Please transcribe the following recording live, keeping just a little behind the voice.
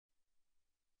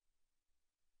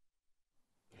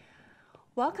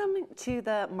Welcome to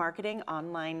the Marketing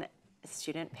Online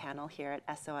student panel here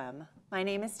at SOM. My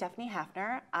name is Stephanie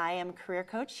Hafner. I am career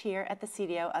coach here at the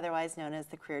CDO, otherwise known as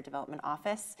the Career Development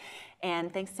Office.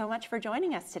 And thanks so much for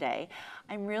joining us today.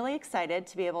 I'm really excited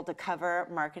to be able to cover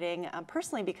marketing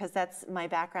personally because that's my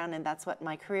background and that's what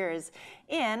my career is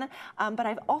in. But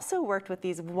I've also worked with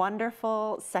these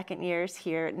wonderful second years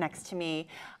here next to me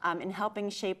in helping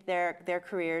shape their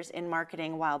careers in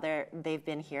marketing while they've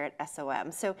been here at SOM.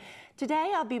 So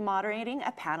today I'll be moderating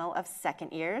a panel of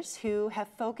second years who have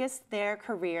focused their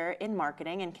career in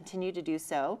marketing and continue to do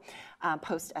so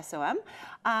post-SOM.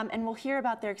 And we'll hear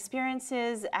about their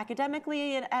experiences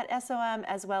academically at SOM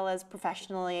as well as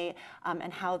professionally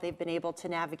and how they've been able to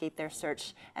navigate their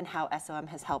search and how SOM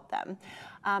has helped them.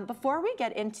 Before we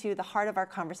get into the heart of our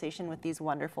conversation with these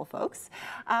wonderful folks,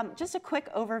 just a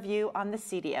quick overview on the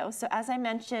CDO. So as I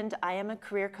mentioned, I am a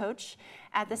career coach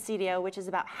at the CDO, which is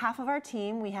about half of our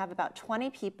team. We have about 20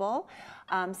 people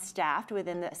staffed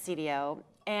within the CDO.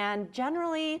 And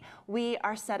generally, we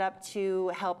are set up to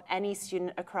help any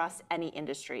student across any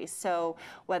industry. So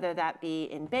whether that be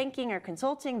in banking or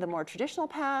consulting, the more traditional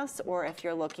paths, or if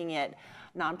you're looking at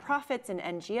nonprofits and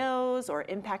NGOs or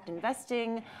impact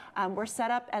investing, we're set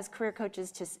up as career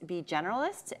coaches to be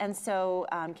generalists and so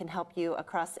can help you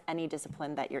across any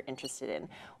discipline that you're interested in.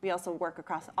 We also work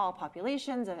across all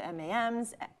populations of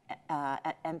MAMs,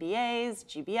 MBAs,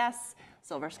 GBS,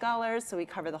 Silver Scholars, so we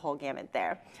cover the whole gamut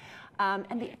there.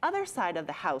 And the other side of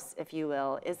the house, if you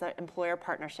will, is the employer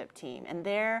partnership team. And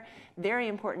their very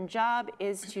important job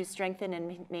is to strengthen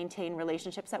and maintain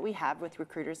relationships that we have with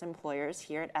recruiters and employers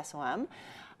here at SOM.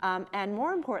 And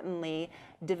more importantly,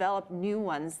 develop new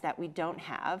ones that we don't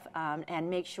have and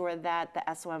make sure that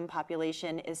the SOM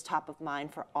population is top of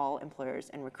mind for all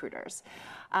employers and recruiters.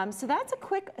 So that's a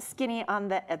quick skinny on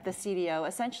the CDO.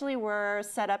 Essentially, we're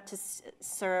set up to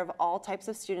serve all types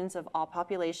of students of all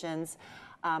populations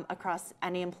across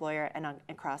any employer and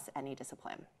across any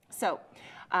discipline. So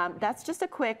that's just a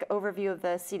quick overview of the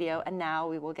CDO, and now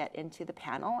we will get into the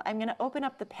panel. I'm going to open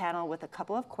up the panel with a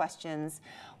couple of questions.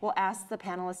 We'll ask the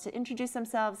panelists to introduce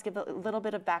themselves, give a little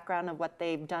bit of background of what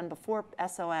they've done before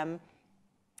SOM,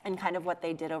 and kind of what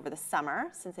they did over the summer,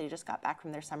 since they just got back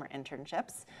from their summer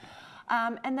internships.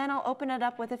 And then I'll open it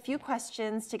up with a few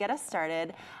questions to get us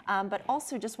started, but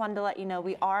also just wanted to let you know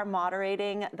we are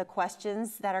moderating the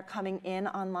questions that are coming in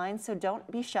online, so don't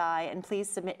be shy and please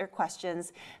submit your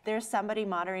questions. There's somebody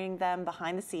moderating them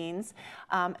behind the scenes,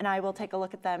 and I will take a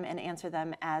look at them and answer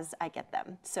them as I get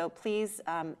them. So please,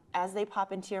 as they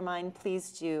pop into your mind,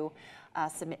 please do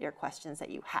submit your questions that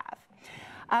you have.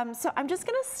 So I'm just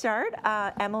going to start.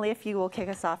 Emily, if you will kick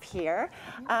us off here.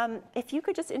 If you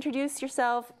could just introduce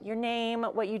yourself, your name,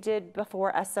 what you did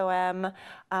before SOM,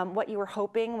 what you were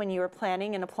hoping when you were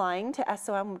planning and applying to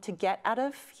SOM to get out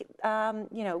of,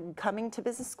 coming to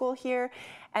business school here,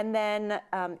 and then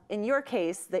in your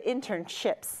case, the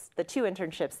internships, the 2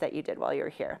 internships that you did while you were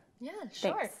here. Yeah,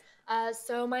 sure. Thanks.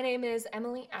 So my name is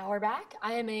Emily Auerbach.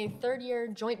 I am a third-year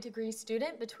joint degree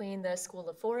student between the School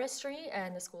of Forestry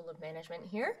and the School of Management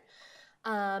here.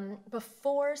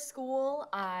 Before school,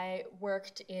 I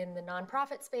worked in the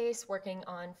nonprofit space working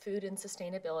on food and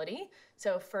sustainability.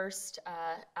 So first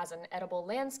as an edible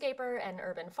landscaper and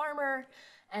urban farmer,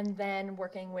 and then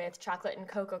working with chocolate and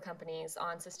cocoa companies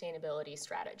on sustainability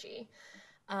strategy.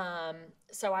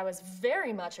 So I was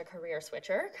very much a career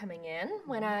switcher coming in.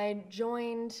 When I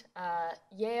joined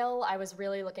Yale, I was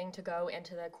really looking to go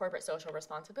into the corporate social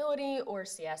responsibility or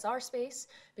CSR space,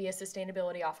 be a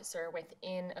sustainability officer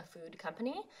within a food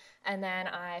company. And then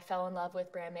I fell in love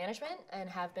with brand management and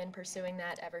have been pursuing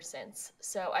that ever since.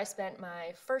 So I spent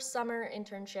my first summer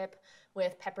internship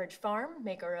with Pepperidge Farm,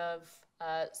 maker of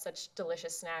such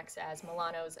delicious snacks as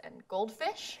Milanos and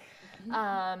Goldfish.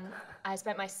 I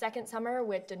spent my second summer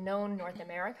with Danone North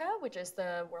America, which is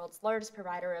the world's largest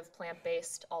provider of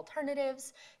plant-based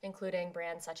alternatives, including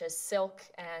brands such as Silk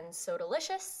and So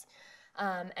Delicious.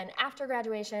 And after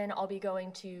graduation, I'll be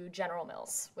going to General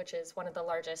Mills, which is one of the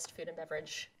largest food and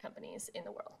beverage companies in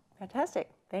the world. Fantastic.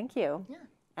 Thank you. Yeah.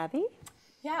 Abby?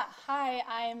 Yeah. Hi,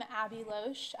 I'm Abby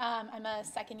Loesch. I'm a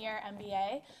second-year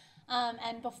MBA.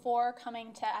 And before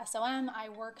coming to SOM, I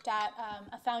worked at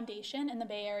a foundation in the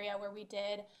Bay Area where we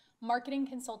did marketing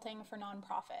consulting for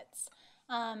nonprofits.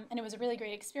 And it was a really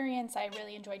great experience. I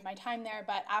really enjoyed my time there.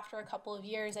 But after a couple of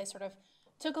years, I sort of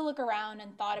took a look around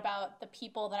and thought about the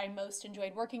people that I most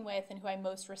enjoyed working with and who I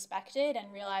most respected,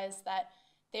 and realized that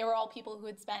they were all people who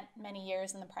had spent many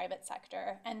years in the private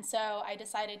sector. And so I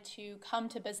decided to come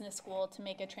to business school to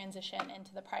make a transition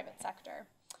into the private sector.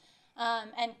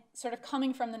 And sort of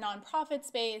coming from the nonprofit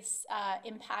space,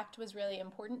 impact was really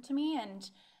important to me, and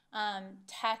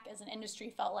tech as an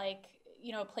industry felt like,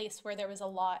 a place where there was a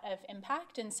lot of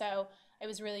impact. And so I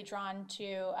was really drawn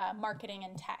to marketing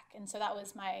and tech. And so that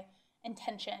was my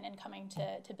intention in coming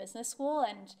to business school.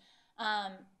 And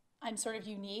I'm sort of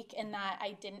unique in that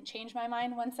I didn't change my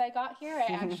mind once I got here.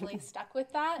 I actually stuck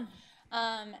with that.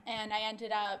 And I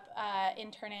ended up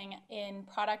interning in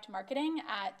product marketing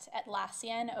at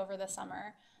Atlassian over the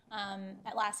summer.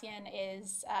 Atlassian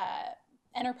is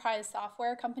enterprise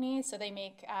software company, so they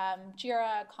make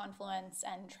Jira, Confluence,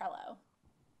 and Trello.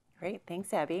 Great,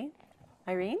 thanks, Abby.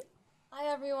 Irene?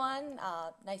 Hi, everyone.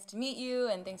 Nice to meet you,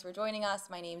 and thanks for joining us.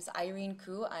 My name is Irene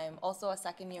Koo. I'm also a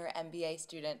second-year MBA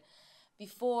student.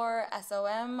 Before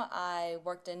SOM, I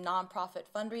worked in nonprofit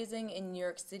fundraising in New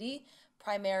York City,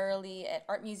 primarily at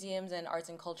art museums and arts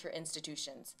and culture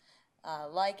institutions.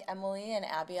 Like Emily and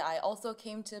Abby, I also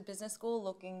came to business school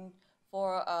looking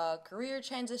for a career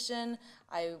transition.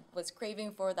 I was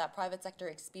craving for that private sector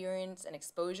experience and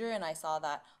exposure, and I saw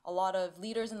that a lot of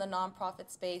leaders in the nonprofit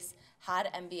space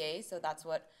had MBAs, so that's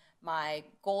what my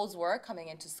goals were coming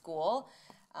into school.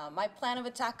 My plan of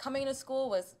attack coming into school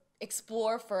was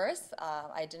explore first.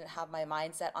 I didn't have my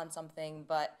mindset on something,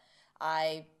 but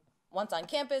once on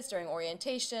campus during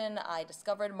orientation, I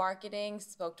discovered marketing,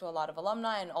 spoke to a lot of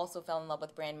alumni, and also fell in love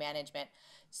with brand management.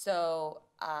 So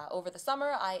over the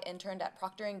summer, I interned at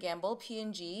Procter & Gamble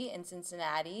P&G in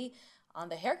Cincinnati on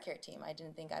the hair care team. I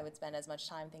didn't think I would spend as much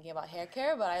time thinking about hair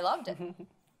care, but I loved it.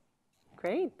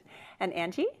 Great. And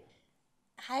Angie?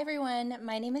 Hi, everyone.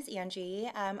 My name is Angie.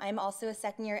 I'm also a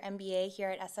second-year MBA here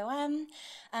at SOM.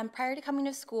 Prior to coming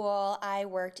to school, I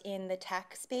worked in the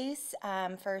tech space,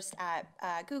 first at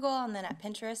Google and then at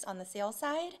Pinterest on the sales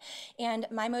side. And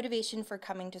my motivation for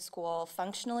coming to school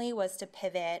functionally was to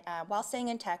pivot, while staying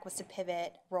in tech, was to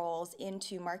pivot roles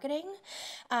into marketing.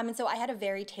 And so I had a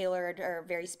very tailored or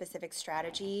very specific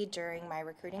strategy during my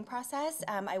recruiting process.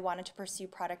 I wanted to pursue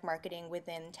product marketing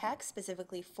within tech,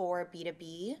 specifically for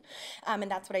B2B.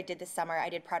 And that's what I did this summer. I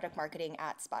did product marketing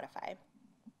at Spotify.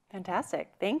 Fantastic.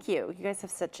 Thank you. You guys have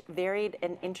such varied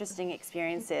and interesting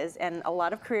experiences and a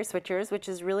lot of career switchers, which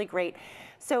is really great.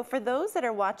 So for those that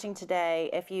are watching today,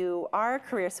 if you are a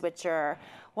career switcher,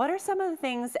 what are some of the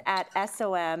things at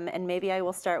SOM, and maybe I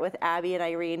will start with Abby and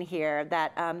Irene here,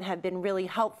 that have been really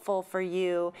helpful for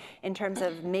you in terms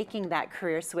of making that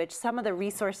career switch? Some of the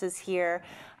resources here,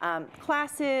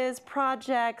 classes,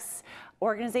 projects,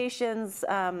 organizations,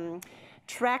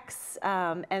 treks,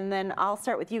 and then I'll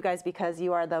start with you guys because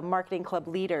you are the marketing club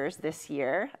leaders this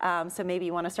year. So maybe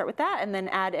you want to start with that and then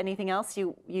add anything else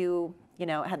you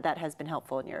know that has been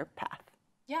helpful in your path.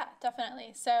 Yeah,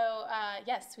 definitely. So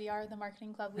yes, we are the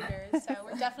marketing club leaders. So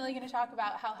we're definitely going to talk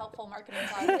about how helpful marketing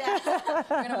club is. Yeah. We're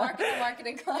going to market the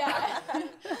marketing club.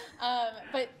 Yeah.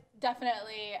 But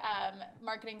definitely,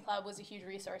 marketing club was a huge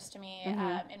resource to me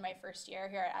in my first year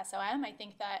here at SOM. I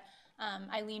think that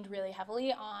I leaned really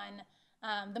heavily on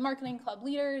the marketing club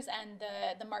leaders and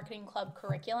the marketing club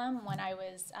curriculum when I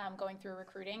was going through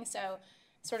recruiting. So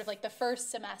sort of like the first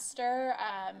semester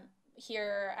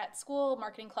here at school,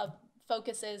 marketing club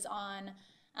focuses on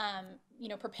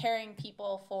preparing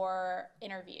people for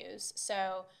interviews.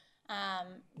 So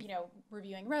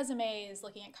reviewing resumes,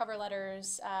 looking at cover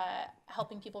letters,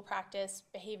 helping people practice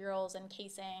behaviorals and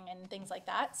casing and things like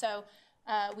that. So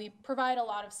we provide a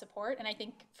lot of support, and I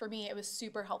think for me it was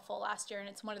super helpful last year, and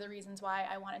it's one of the reasons why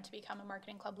I wanted to become a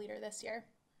marketing club leader this year.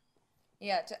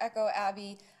 Yeah, to echo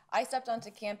Abby, I stepped onto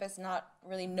campus not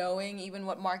really knowing even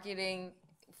what marketing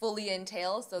fully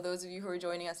entails. So those of you who are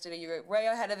joining us today, you're way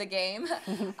ahead of the game.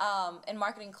 And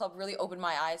marketing club really opened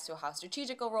my eyes to how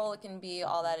strategic a role it can be,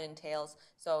 all that entails.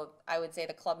 So I would say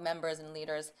the club members and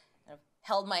leaders kind of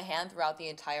held my hand throughout the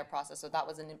entire process. So that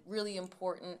was a really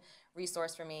important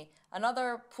resource for me.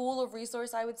 Another pool of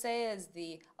resource I would say is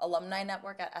the alumni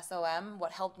network at SOM.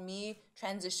 What helped me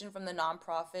transition from the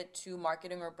nonprofit to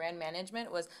marketing or brand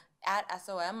management was at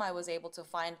SOM, I was able to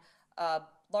find a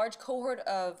large cohort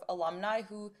of alumni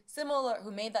who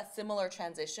made that similar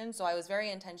transition. So I was very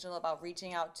intentional about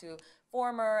reaching out to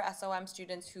former SOM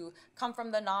students who come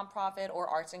from the nonprofit or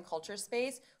arts and culture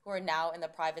space who are now in the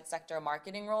private sector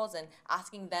marketing roles and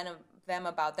asking them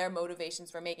about their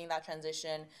motivations for making that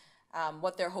transition,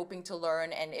 what they're hoping to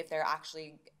learn, and if they're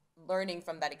actually learning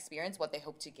from that experience, what they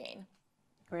hope to gain.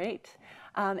 Great.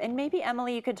 And maybe,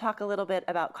 Emily, you could talk a little bit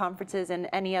about conferences and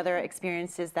any other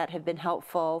experiences that have been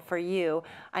helpful for you.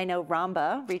 I know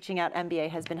Ramba, reaching out MBA,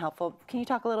 has been helpful. Can you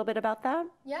talk a little bit about that?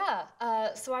 Yeah,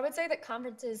 so I would say that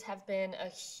conferences have been a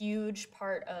huge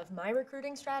part of my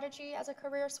recruiting strategy as a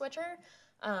career switcher.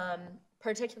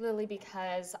 particularly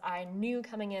because I knew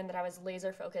coming in that I was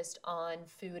laser focused on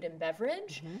food and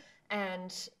beverage,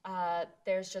 and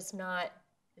there's just not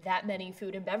that many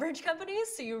food and beverage companies,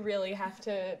 so you really have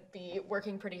to be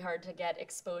working pretty hard to get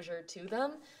exposure to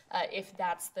them if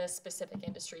that's the specific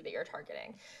industry that you're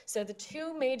targeting. So the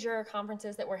two major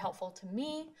conferences that were helpful to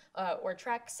me, or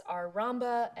treks, are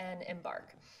Ramba and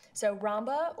Embark. So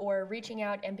Ramba, or Reaching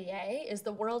Out MBA, is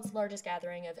the world's largest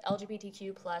gathering of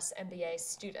LGBTQ plus MBA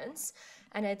students.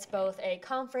 And it's both a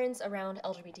conference around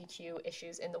LGBTQ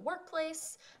issues in the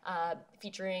workplace,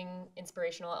 featuring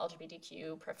inspirational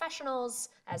LGBTQ professionals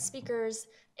as speakers,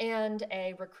 and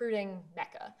a recruiting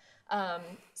mecca.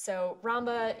 So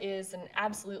Ramba is an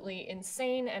absolutely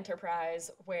insane enterprise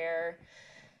where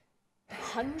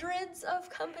hundreds of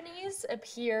companies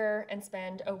appear and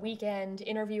spend a weekend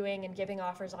interviewing and giving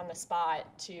offers on the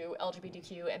spot to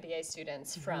LGBTQ MBA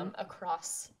students from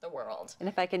across the world. And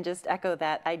if I can just echo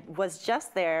that, I was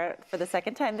just there for the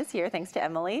second time this year, thanks to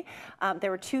Emily.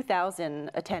 There were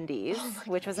 2,000 attendees,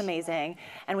 which was amazing.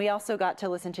 And we also got to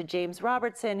listen to James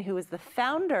Robertson, who is the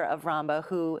founder of Ramba,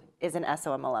 who is an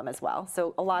SOM alum as well.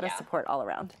 So a lot of support all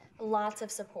around. Lots of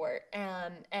support.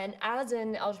 And as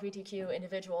an LGBTQ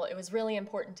individual, it was really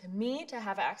important to me to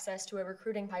have access to a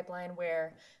recruiting pipeline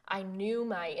where I knew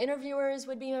my interviewers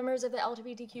would be members of the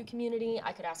LGBTQ community.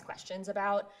 I could ask questions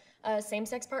about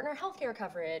same-sex partner healthcare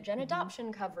coverage and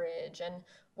adoption coverage and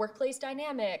workplace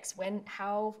dynamics,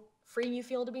 how free you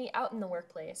feel to be out in the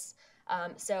workplace.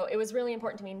 So it was really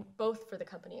important to me, both for the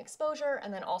company exposure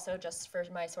and then also just for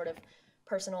my sort of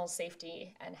personal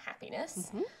safety and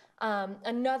happiness.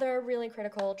 Another really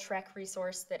critical Trek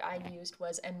resource that I used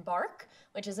was Embark,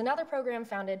 which is another program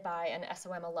founded by an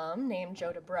SOM alum named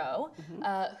Joe DeBro,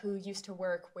 who used to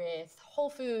work with Whole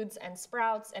Foods and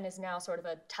Sprouts and is now sort of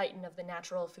a titan of the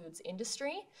natural foods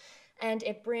industry. And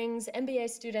it brings MBA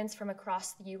students from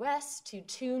across the US to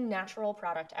two natural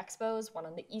product expos, one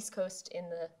on the East Coast in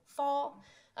the fall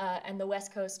and the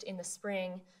West Coast in the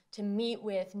spring, to meet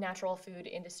with natural food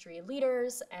industry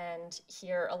leaders and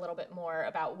hear a little bit more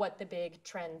about what the big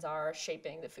trends are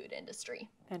shaping the food industry.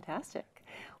 Fantastic.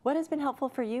 What has been helpful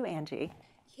for you, Angie?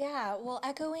 Yeah, well,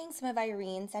 echoing some of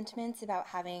Irene's sentiments about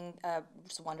having a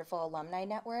just wonderful alumni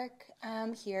network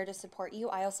here to support you,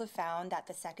 I also found that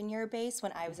the second year base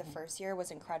when I was a first year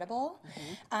was incredible.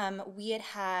 We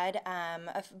had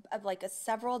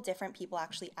several different people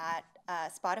actually at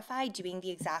Spotify doing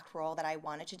the exact role that I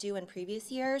wanted to do in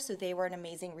previous years, so they were an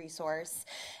amazing resource.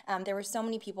 There were so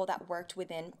many people that worked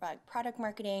within product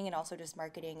marketing and also just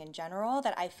marketing in general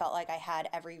that I felt like I had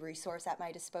every resource at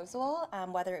my disposal,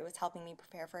 whether it was helping me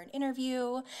prepare for an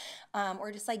interview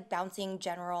or just like bouncing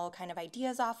general kind of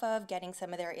ideas off of, getting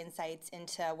some of their insights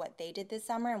into what they did this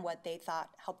summer and what they thought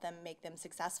helped them make them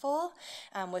successful,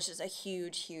 was just a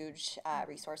huge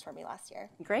resource for me last year.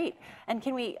 Great. And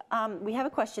can we have a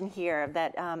question here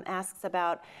that asks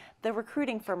about the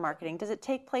recruiting for marketing. Does it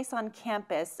take place on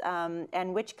campus,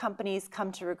 and which companies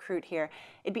come to recruit here?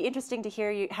 It'd be interesting to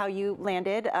hear how you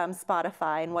landed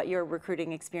Spotify and what your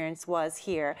recruiting experience was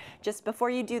here. Just before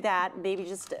you do that, maybe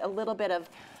just a little bit of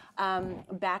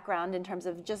background in terms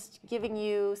of just giving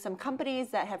you some companies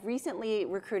that have recently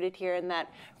recruited here, and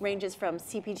that ranges from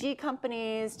CPG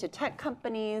companies to tech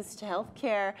companies to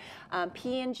healthcare,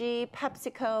 P&G,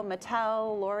 PepsiCo,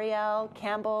 Mattel, L'Oreal,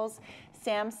 Campbell's,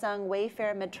 Samsung,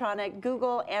 Wayfair, Medtronic,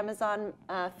 Google, Amazon,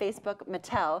 Facebook,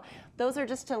 Mattel. Those are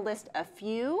just to list a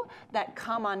few that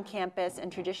come on campus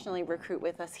and traditionally recruit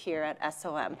with us here at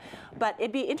SOM. But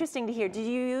it'd be interesting to hear, did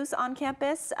you use on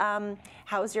campus?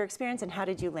 How was your experience and how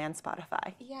did you land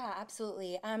Spotify? Yeah,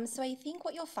 absolutely. So I think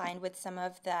what you'll find with some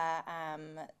of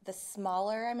the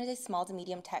smaller, I'm going to say small to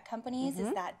medium tech companies,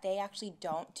 is that they actually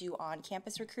don't do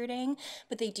on-campus recruiting,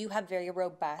 but they do have very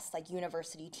robust like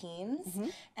university teams.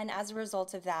 And as a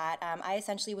result of that, I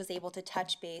essentially was able to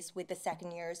touch base with the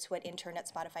second years who had interned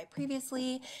at Spotify previously.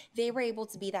 They were able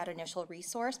to be that initial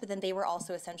resource, but then they were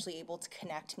also essentially able to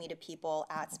connect me to people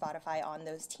at Spotify on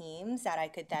those teams that I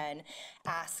could then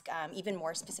ask even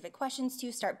more specific questions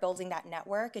to, start building that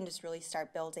network and just really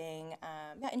start building,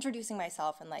 introducing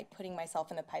myself and like putting myself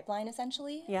in the pipeline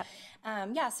essentially.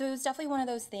 So it was definitely one of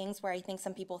those things where I think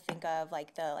some people think of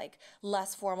like the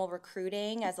less formal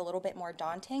recruiting as a little bit more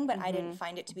daunting, but I didn't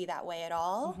find it to be that way. at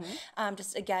all.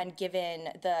 Just again, given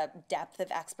the depth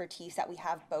of expertise that we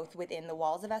have both within the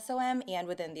walls of SOM and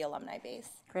within the alumni base.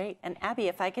 Great. And Abby,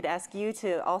 if I could ask you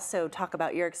to also talk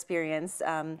about your experience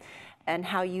and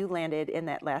how you landed in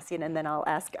that Atlassian, and then I'll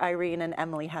ask Irene and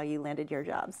Emily how you landed your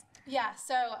jobs. Yeah,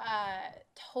 so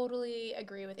totally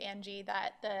agree with Angie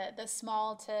that the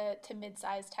small to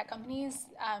mid-sized tech companies,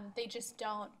 they just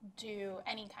don't do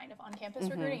any kind of on-campus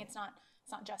recruiting. It's not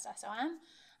just SOM.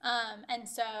 And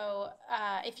so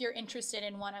if you're interested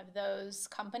in one of those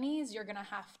companies, you're going to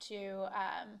have to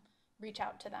reach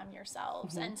out to them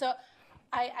yourselves. And so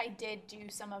I did do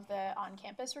some of the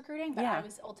on-campus recruiting, but I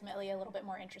was ultimately a little bit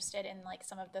more interested in like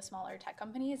some of the smaller tech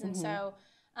companies. And so,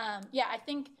 yeah, I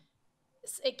think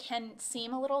it can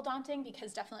seem a little daunting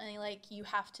because definitely like you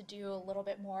have to do a little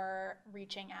bit more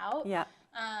reaching out. Yeah.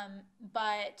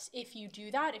 But if you do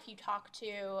that, if you talk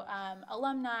to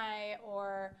alumni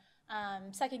or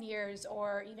second years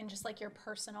or even just like your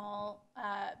personal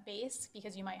base,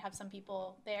 because you might have some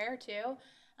people there too,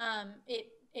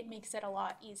 it makes it a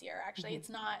lot easier. Actually,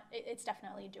 it's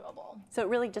definitely doable. So it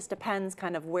really just depends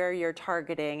kind of where you're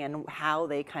targeting and how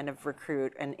they kind of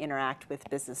recruit and interact with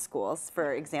business schools.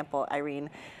 For example, Irene,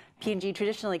 P&G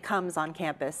traditionally comes on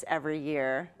campus every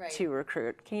year to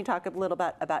recruit. Can you talk a little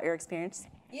bit about your experience?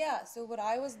 Yeah, so what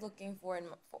I was looking for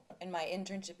in my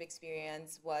internship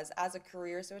experience was, as a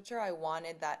career switcher, I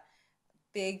wanted that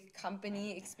big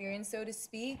company experience, so to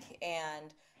speak,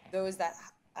 and those that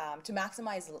to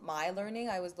maximize my learning,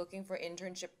 I was looking for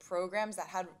internship programs that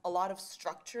had a lot of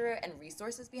structure and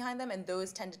resources behind them, and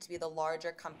those tended to be the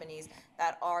larger companies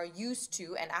that are used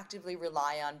to and actively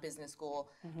rely on business school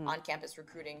on-campus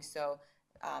recruiting. So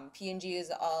P&G is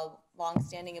a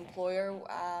long-standing employer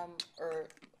or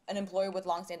an employer with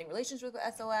long-standing relations with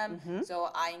SOM, so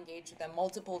I engaged with them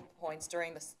multiple points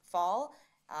during the fall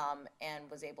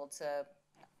and was able to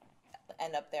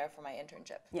end up there for my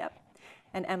internship. Yep.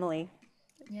 And Emily?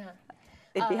 Yeah.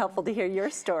 It'd be helpful to hear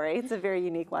your story. It's a very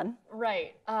unique one.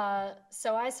 Right.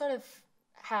 So I sort of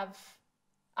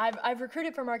I've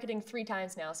recruited for marketing 3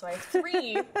 times now, so I have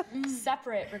 3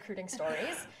 separate recruiting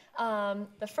stories.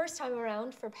 The first time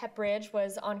around for Pepperidge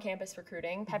was on-campus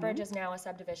recruiting. Pepperidge is now a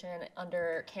subdivision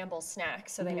under Campbell's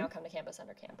Snacks, so they now come to campus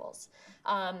under Campbell's.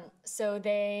 So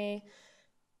they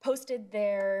posted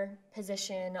their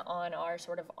position on our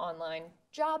sort of online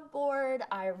job board.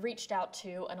 I reached out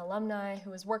to an alumni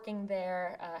who was working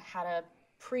there, had a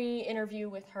pre-interview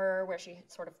with her where she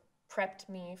sort of prepped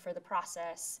me for the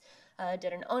process,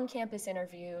 did an on-campus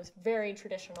interview, very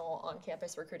traditional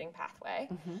on-campus recruiting pathway.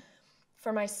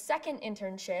 For my second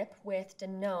internship with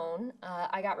Danone,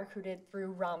 I got recruited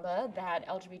through Ramba, that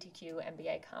LGBTQ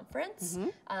MBA conference,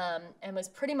 and was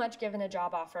pretty much given a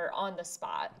job offer on the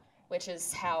spot, which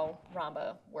is how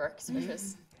Ramba works, which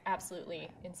is absolutely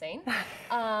insane.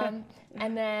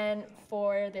 And then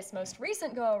for this most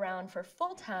recent go-around for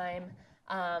full-time,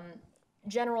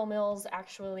 General Mills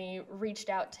actually reached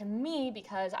out to me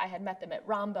because I had met them at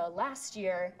Ramba last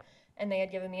year, and they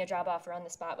had given me a job offer on the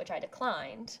spot, which I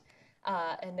declined.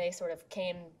 And they sort of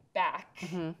came back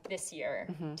this year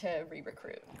to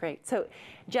re-recruit. Great. So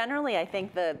generally, I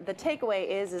think the takeaway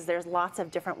is there's lots of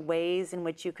different ways in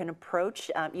which you can approach.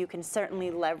 You can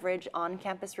certainly leverage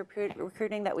on-campus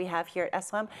recruiting that we have here at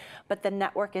SOM, but the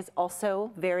network is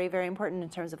also very, very important in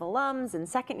terms of alums and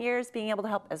second years being able to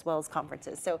help, as well as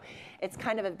conferences. So it's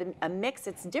kind of a mix.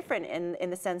 It's different in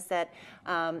the sense that,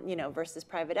 versus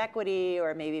private equity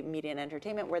or maybe media and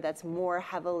entertainment, where that's more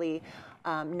heavily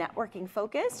networking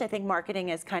focused. I think marketing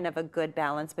is kind of a good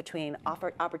balance between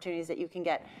opportunities that you can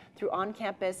get through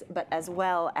on-campus, but as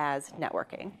well as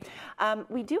networking.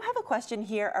 We do have a question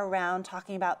here around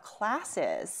talking about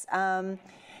classes. Can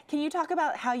you talk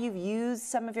about how you've used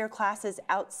some of your classes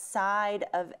outside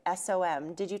of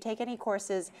SOM? Did you take any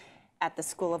courses at the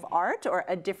School of Art or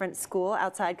a different school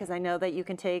outside? Because I know that you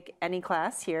can take any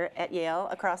class here at Yale,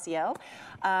 across Yale.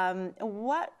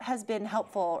 What has been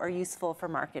helpful or useful for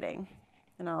marketing?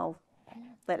 And I'll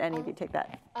let any of you take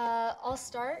that. I'll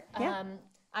start. Yeah.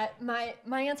 My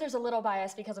answer is a little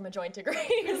biased because I'm a joint degree,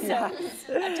 so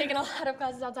I've taken a lot of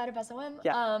classes outside of SOM.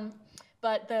 Yeah.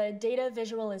 But the data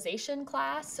visualization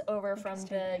class over from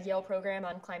the Yale program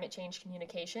on climate change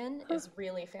communication is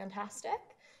really fantastic.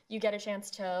 You get a chance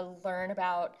to learn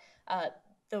about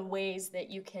the ways that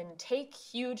you can take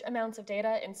huge amounts of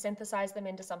data and synthesize them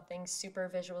into something super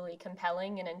visually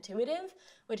compelling and intuitive,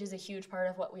 which is a huge part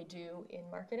of what we do in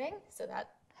marketing. So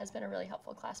that has been a really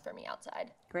helpful class for me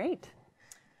outside. Great.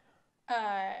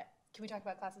 Can we talk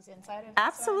about classes inside of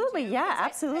Absolutely, SOM too? yeah, 'Cause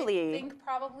absolutely. I think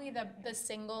probably the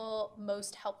single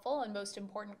most helpful and most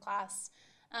important class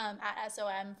at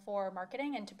SOM for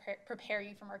marketing and to prepare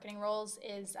you for marketing roles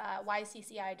is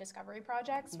YCCI Discovery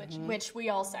Projects, Which we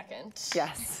all second.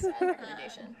 Yes. As a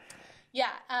recommendation.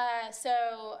 Yeah,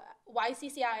 so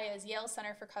YCCI is Yale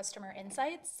Center for Customer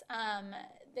Insights.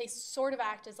 They sort of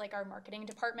act as like our marketing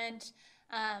department,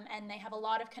 and they have a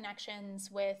lot of connections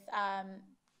with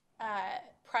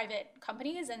private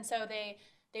companies, and so they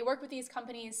work with these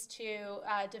companies to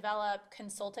develop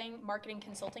marketing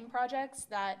consulting projects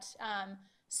that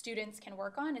students can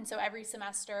work on. And so every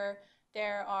semester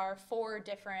there are four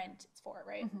different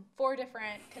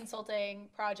consulting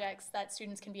projects that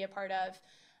students can be a part of.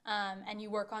 And you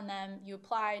work on them, you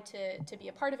apply to be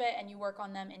a part of it, and you work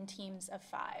on them in teams of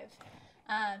 5.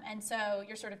 And so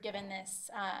you're sort of given this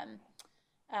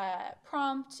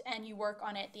prompt, and you work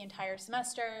on it the entire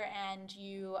semester, and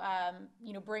you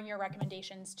bring your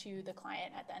recommendations to the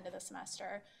client at the end of the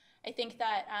semester. I think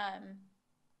that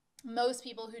most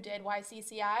people who did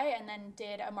YCCI and then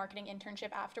did a marketing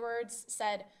internship afterwards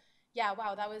said, yeah,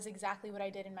 wow, that was exactly what I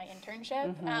did in my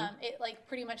internship. It like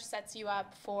pretty much sets you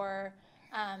up for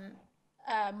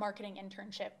a marketing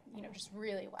internship, just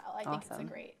really well. I think it's a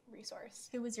great resource.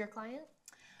 Who was your client?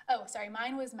 Oh, sorry,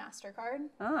 mine was MasterCard.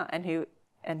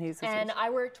 And who's this? And I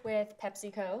worked with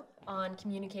PepsiCo on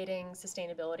communicating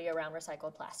sustainability around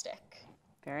recycled plastic.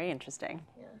 Very interesting.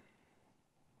 Yeah.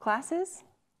 Classes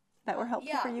that were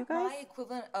helpful for you guys? My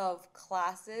equivalent of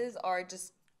classes are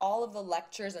just all of the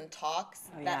lectures and talks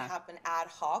that happen ad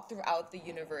hoc throughout the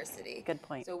university. Good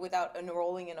point. So without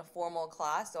enrolling in a formal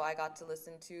class, so I got to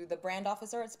listen to the brand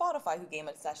officer at Spotify who gave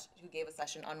a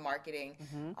session on marketing.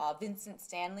 Vincent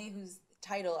Stanley, whose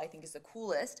title I think is the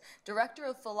coolest, director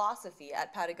of philosophy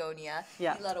at Patagonia.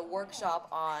 Yeah. He led a workshop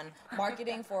on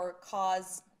marketing for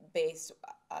cause-based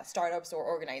startups or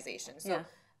organizations. So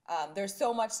there's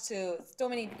so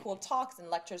many cool talks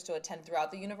and lectures to attend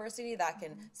throughout the university that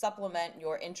can supplement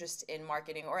your interest in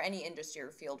marketing or any industry or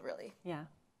field, really. Yeah.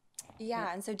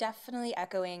 Yeah, and so definitely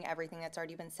echoing everything that's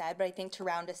already been said, but I think to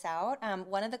round us out,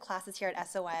 one of the classes here at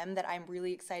SOM that I'm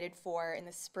really excited for in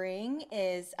the spring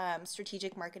is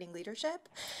strategic marketing leadership,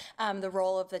 the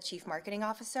role of the chief marketing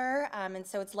officer. And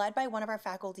so it's led by one of our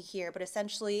faculty here, but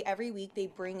essentially every week they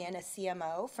bring in a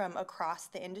CMO from across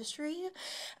the industry,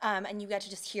 and you get to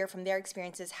just hear from their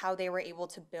experiences how they were able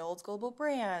to build global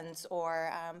brands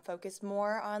or focus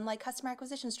more on like customer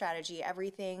acquisition strategy,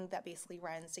 everything that basically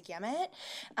runs the gamut.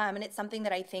 And it's something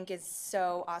that I think is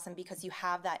so awesome because you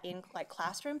have that in like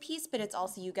classroom piece, but it's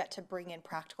also you get to bring in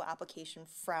practical application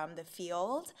from the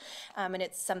field. And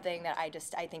it's something that I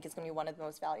think is going to be one of the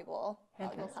most valuable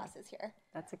classes here.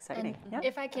 That's exciting.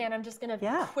 If I can, I'm just going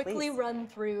to quickly run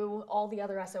through all the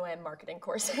other SOM marketing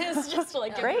courses just to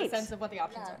like give you a sense of what the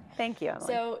options are. Thank you, Emily.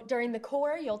 So during the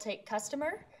core, you'll take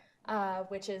customer,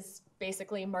 which is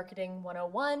basically marketing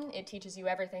 101. It teaches you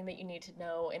everything that you need to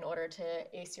know in order to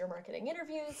ace your marketing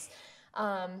interviews.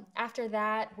 After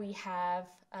that, we have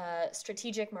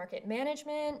strategic market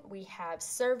management. We have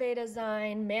survey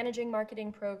design, managing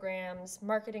marketing programs,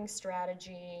 marketing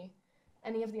strategy.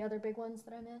 Any of the other big ones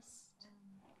that I missed?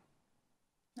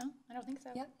 No, I don't think so.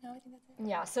 Yeah, no, I think that's it.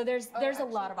 Yeah, so there's a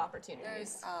lot of opportunities.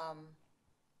 There's,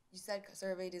 you said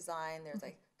survey design, there's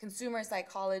like consumer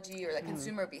psychology or like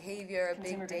consumer behavior,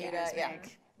 big data.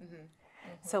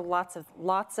 So lots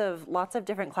of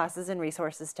different classes and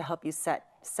resources to help you set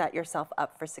yourself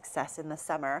up for success in the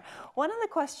summer. One of the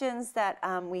questions that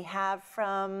we have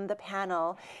from the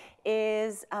panel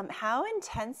is how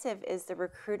intensive is the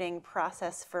recruiting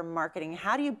process for marketing?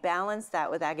 How do you balance that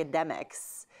with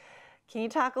academics? Can you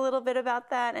talk a little bit about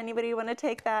that? Anybody want to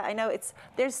take that? I know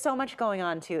there's so much going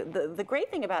on too. The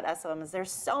great thing about SOM is there's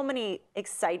so many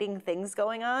exciting things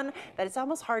going on that it's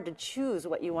almost hard to choose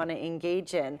what you want to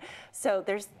engage in. So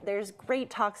there's great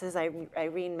talks, as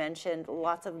Irene mentioned,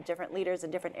 lots of different leaders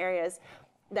in different areas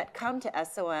that come to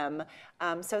SOM.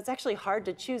 So it's actually hard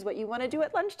to choose what you want to do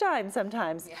at lunchtime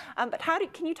sometimes. But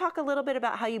can you talk a little bit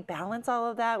about how you balance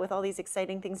all of that with all these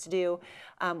exciting things to do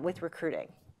with recruiting?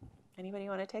 Anybody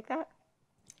want to take that?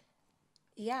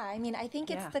 Yeah, I mean, I think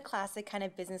it's the classic kind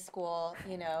of business school,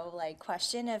 like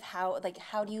question of how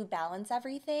do you balance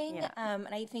everything? And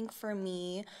I think for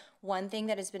me, one thing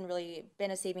that has really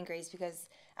been a saving grace, because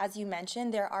as you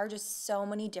mentioned, there are just so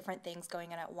many different things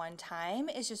going on at one time,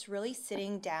 is just really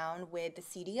sitting down with the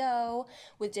CDO,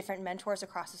 with different mentors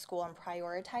across the school and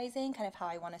prioritizing kind of how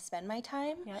I want to spend my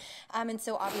time. And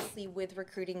so obviously with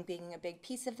recruiting being a big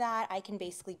piece of that, I can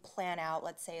basically plan out,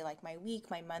 let's say like my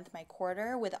week, my month, my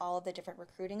quarter with all of the different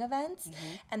recruiting events,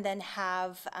 and then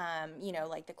have,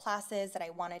 like the classes that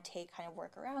I want to take kind of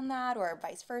work around that or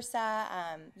vice versa.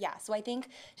 So I think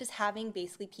just just having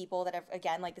basically people that have,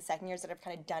 again, like the second years that have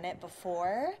kind of done it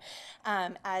before,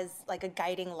 as like a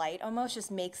guiding light almost,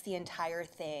 just makes the entire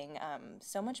thing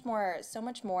so much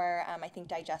more, I think,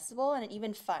 digestible and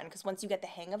even fun. Because once you get the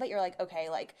hang of it, you're like, okay,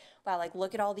 like, wow, like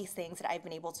look at all these things that I've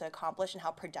been able to accomplish and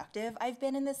how productive I've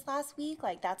been in this last week.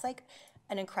 Like that's like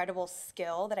an incredible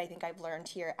skill that I think I've learned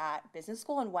here at business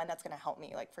school, and one that's going to help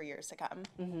me like for years to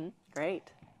come.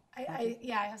 Great. I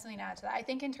have something to add to that. I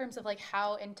think in terms of like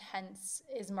how intense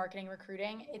is marketing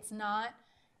recruiting, it's not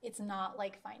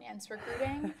like finance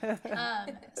recruiting.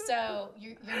 So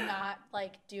you're not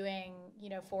like doing,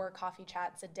 4 coffee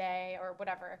chats a day or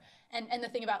whatever. And the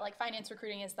thing about like finance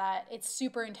recruiting is that it's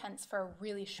super intense for a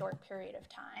really short period of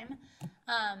time.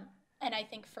 And I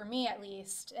think for me at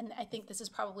least, and I think this is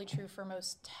probably true for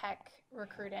most tech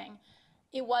recruiting,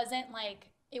 it wasn't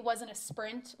a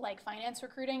sprint like finance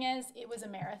recruiting is. It was a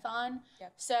marathon.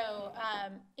 Yep. So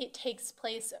it takes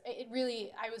place.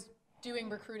 I was doing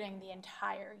recruiting the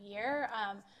entire year,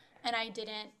 and I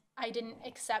didn't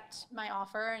accept my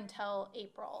offer until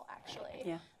April actually.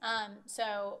 Yeah.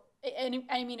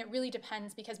 It really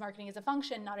depends, because marketing is a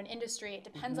function, not an industry. It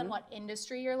depends on what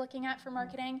industry you're looking at for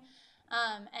marketing.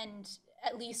 And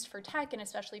at least for tech, and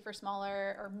especially for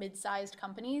smaller or mid-sized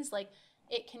companies, like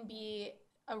it can be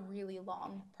a really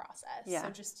long process. Yeah. So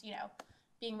just,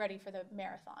 being ready for the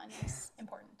marathon is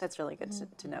important. That's really good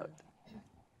to note.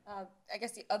 I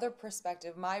guess the other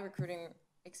perspective, my recruiting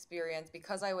experience,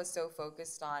 because I was so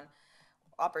focused on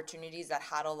opportunities that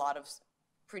had a lot of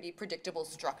pretty predictable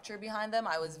structure behind them,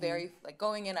 I was very, like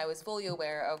going in, I was fully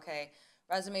aware, okay,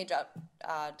 resume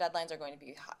deadlines are going to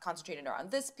be concentrated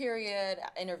around this period,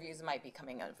 interviews might be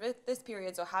coming out of this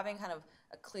period, so having kind of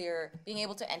being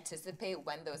able to anticipate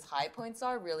when those high points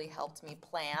are really helped me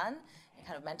plan and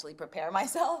kind of mentally prepare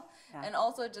myself. Yeah. And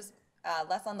also just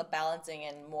less on the balancing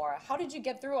and more, how did you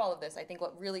get through all of this? I think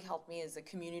what really helped me is a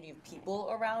community of people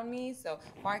around me. So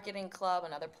Marketing Club,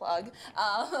 another plug,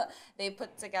 they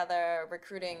put together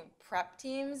recruiting prep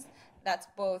teams that's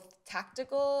both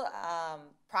tactical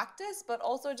practice, but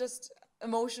also just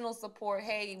emotional support.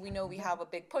 Hey, we know we have a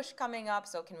big push coming up,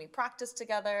 so can we practice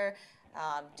together?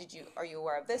 Are you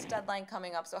aware of this deadline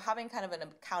coming up? So having kind of an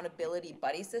accountability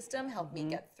buddy system helped me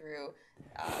get through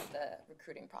the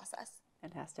recruiting process.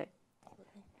 Fantastic.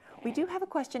 We do have a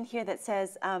question here that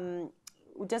says,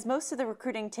 does most of the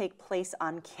recruiting take place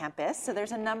on campus? So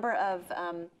there's a number of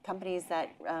companies that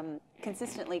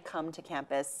consistently come to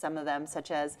campus, some of them such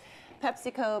as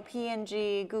PepsiCo,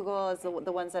 P&G, Google is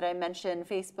the ones that I mentioned,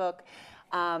 Facebook,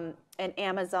 and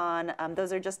Amazon.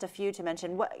 Those are just a few to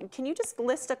mention. Can you just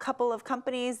list a couple of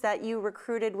companies that you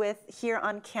recruited with here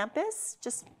on campus,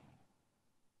 just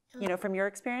from your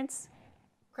experience?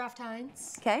 Kraft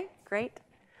Heinz. Okay, great.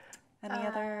 Any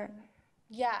other?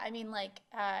 Yeah, I mean,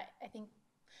 I think,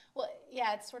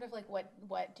 it's sort of like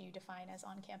what do you define as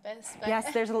on campus? But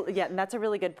Yes, and that's a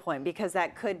really good point, because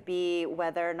that could be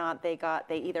whether or not they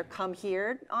either come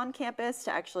here on campus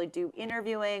to actually do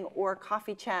interviewing or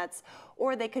coffee chats,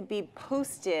 or they could be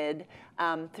posted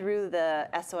through the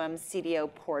SOM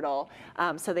CDO portal.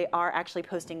 So they are actually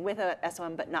posting with a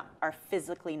SOM, but are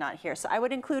physically not here. So I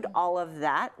would include all of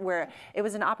that where it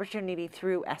was an opportunity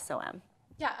through SOM.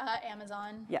 Yeah,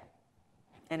 Amazon. Yeah.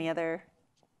 Any other?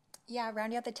 Yeah,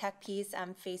 rounding out the tech piece,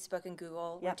 Facebook and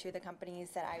Google were two of the companies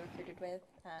that I recruited with.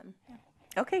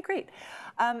 Okay, great.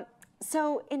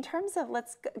 So in terms of,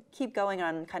 let's keep going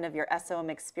on kind of your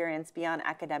SOM experience beyond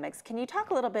academics. Can you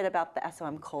talk a little bit about the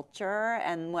SOM culture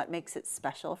and what makes it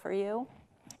special for you?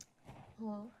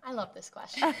 Well, I love this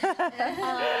question.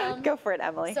 Go for it,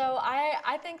 Emily. So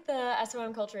I think the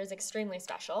SOM culture is extremely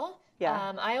special.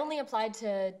 Yeah. I only applied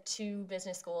to 2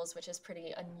 business schools, which is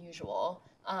pretty unusual.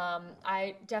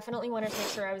 I definitely wanted to make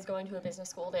sure I was going to a business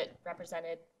school that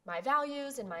represented my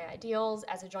values and my ideals.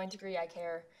 As a joint degree, I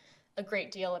care a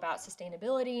great deal about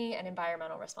sustainability and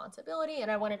environmental responsibility, and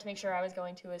I wanted to make sure I was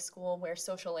going to a school where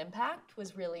social impact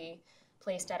was really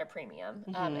placed at a premium.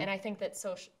 And I think that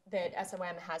SOM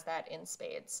has that in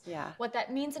spades. Yeah. What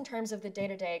that means in terms of the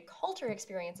day-to-day culture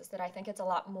experience is that I think it's a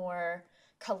lot more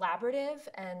collaborative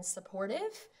and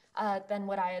supportive than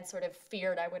what I had sort of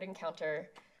feared I would encounter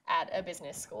at a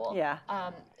business school. Yeah.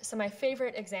 So my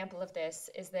favorite example of this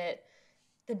is that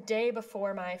the day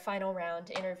before my final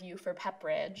round interview for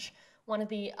PepBridge, one of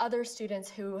the other students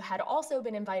who had also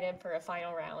been invited for a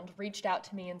final round reached out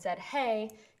to me and said, hey,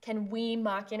 can we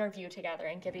mock interview together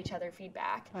and give each other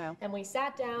feedback? Wow. And we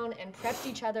sat down and prepped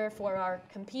each other for our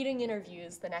competing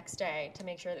interviews the next day to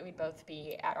make sure that we'd both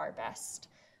be at our best.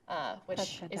 which is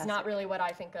fantastic. not really what I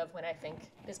think of when I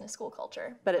think business school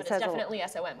culture. But it it's says definitely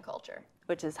SOM culture.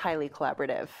 which is highly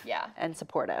collaborative and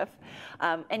supportive.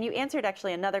 And you answered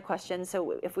actually another question,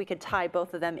 so if we could tie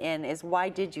both of them in, is why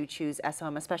did you choose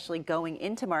SOM, especially going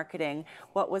into marketing?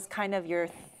 What was kind of your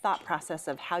thought process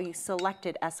of how you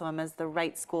selected SOM as the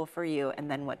right school for you, and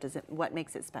then what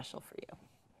makes it special for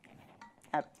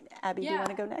you? Abby, do you want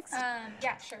to go next?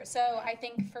 Yeah, sure. So I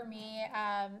think for me,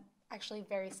 actually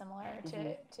very similar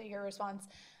to your response.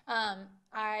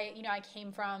 I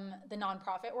came from the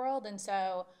nonprofit world, and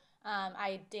so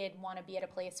I did want to be at a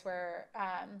place where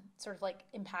sort of like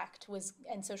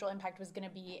social impact was going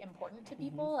to be important to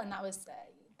people, and that was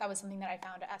something that I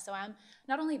found at SOM.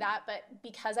 Not only that, but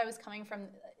because I was coming from,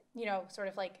 sort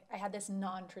of like I had this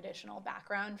non-traditional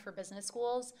background for business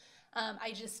schools,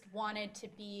 I just wanted to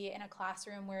be in a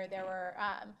classroom where there were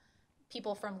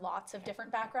people from lots of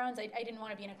different backgrounds. I didn't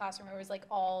want to be in a classroom where it was like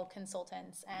all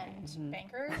consultants and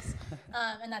bankers,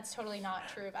 and that's totally not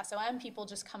true of SOM. People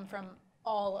just come from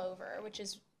all over, which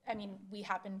is, we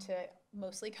happen to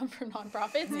mostly come from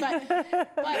nonprofits, but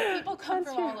people come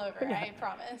from all over, I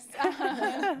promise.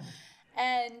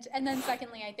 And then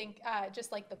secondly, I think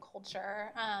just like the culture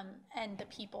and the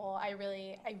people, I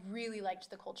really liked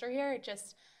the culture here. It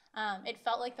just, it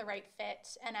felt like the right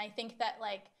fit. And I think that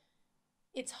like,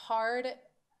 it's hard.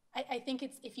 I think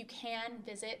it's, if you can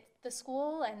visit the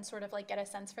school and sort of like get a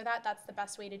sense for that, that's the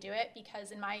best way to do it.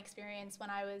 Because in my experience, when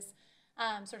I was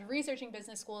sort of researching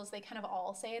business schools, they kind of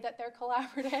all say that they're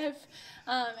collaborative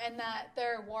and that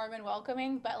they're warm and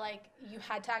welcoming, but like you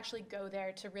had to actually go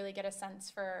there to really get a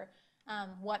sense for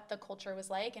what the culture was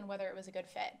like and whether it was a good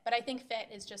fit. But I think fit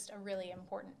is just a really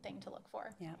important thing to look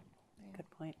for. Yeah, good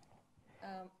point.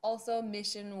 Also,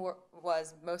 mission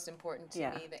was most important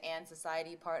to me. The and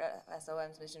society part of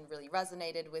SOM's mission really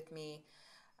resonated with me.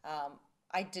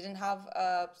 I didn't have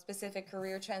a specific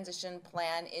career transition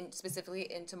plan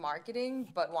specifically into marketing,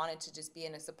 but wanted to just be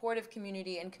in a supportive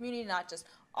community, and community not just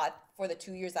for the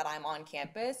 2 years that I'm on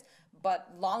campus, but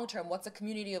long term, what's a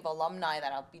community of alumni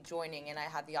that I'll be joining? And I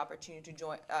had the opportunity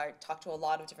to talk to a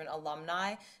lot of different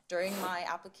alumni during my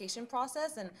application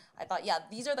process, and I thought,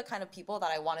 these are the kind of people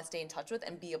that I want to stay in touch with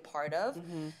and be a part of.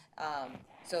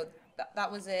 So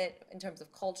that was it in terms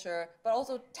of culture, but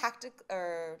also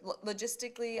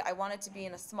logistically, I wanted to be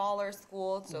in a smaller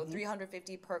school, so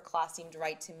 350 per class seemed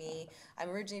right to me. I'm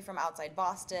originally from outside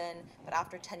Boston, but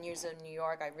after 10 years in New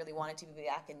York, I really wanted to be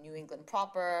back in New England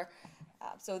proper.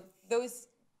 So those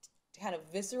kind of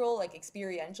visceral, like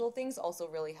experiential things also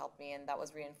really helped me, and that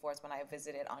was reinforced when I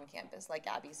visited on campus. Like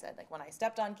Abby said, like when I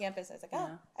stepped on campus, I was like,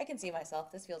 I can see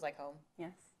myself. This feels like home.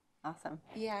 Yes. Awesome.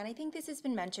 Yeah, and I think this has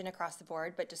been mentioned across the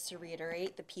board, but just to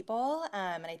reiterate the people,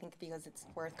 and I think because it's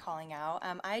worth calling out,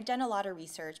 I had done a lot of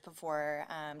research before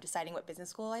deciding what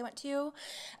business school I went to.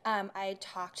 I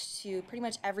talked to pretty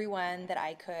much everyone that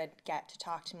I could get to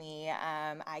talk to me.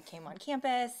 I came on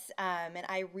campus, and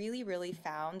I really, really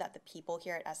found that the people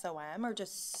here at SOM are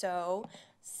just so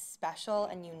special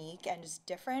and unique and just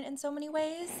different in so many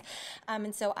ways.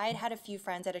 And so I had a few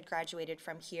friends that had graduated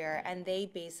from here, and they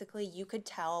basically, you could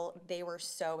tell they were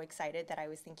so excited that I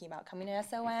was thinking about coming to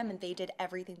SOM, and they did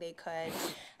everything they could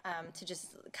to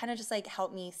just kind of just like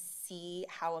help me see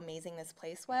how amazing this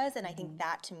place was. And I think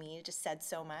that to me just said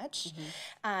so much.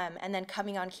 And then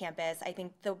coming on campus, I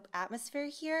think the atmosphere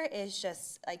here is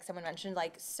just, like someone mentioned,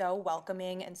 like so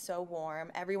welcoming and so warm.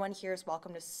 Everyone here is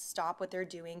welcome to stop what they're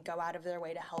doing, go out of their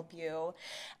way to help you.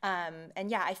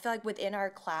 And yeah, I feel like within our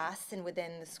class and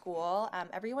within the school,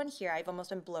 everyone here, I've almost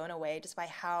been blown away just by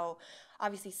how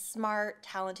obviously smart,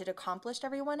 talented, accomplished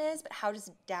everyone is, but how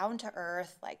just down to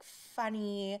earth, like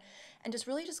funny, and just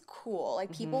really just cool.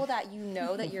 Like people that you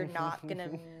know that you're not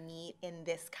gonna meet in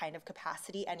this kind of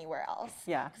capacity anywhere else.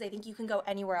 Yeah. Because I think you can go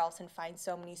anywhere else and find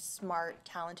so many smart,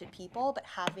 talented people, but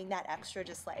having that extra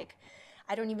just like,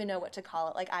 I don't even know what to call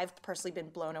it. Like I've personally been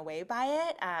blown away by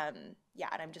it. Yeah,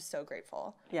 and I'm just so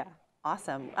grateful. Yeah.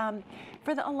 Awesome.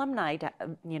 For the alumni,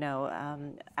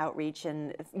 outreach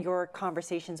and your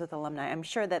conversations with alumni, I'm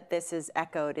sure that this is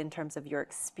echoed in terms of your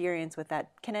experience with that.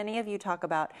 Can any of you talk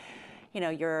about,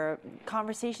 your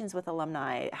conversations with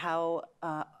alumni, how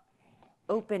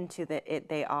open to it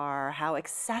they are, how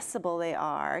accessible they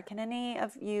are? Can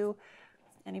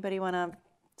anybody want to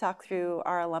talk through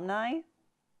our alumni?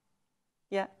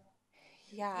 Yeah.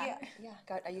 Yeah.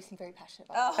 God, you seem very passionate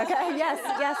about that. Okay.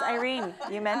 Yes, Irene.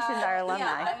 You mentioned our alumni.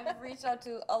 Yeah, I've reached out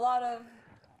to a lot of.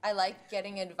 I like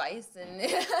getting advice and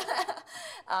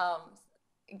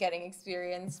getting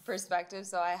experience perspective.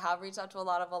 So I have reached out to a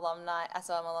lot of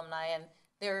SOM alumni, and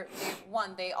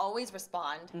they always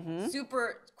respond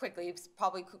super quickly, it's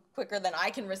probably quicker than I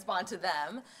can respond to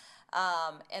them.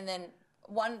 And then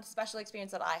one special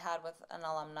experience that I had with an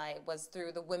alumni was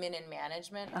through the Women in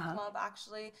Management Club,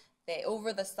 actually.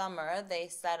 Over the summer, they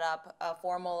set up a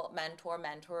formal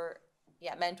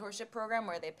mentorship program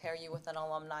where they pair you with an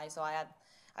alumni. So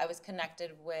I was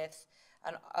connected with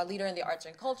a leader in the arts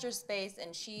and culture space,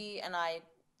 and she and I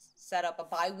set up a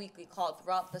bi-weekly call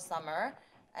throughout the summer,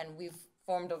 and we've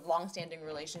formed a long-standing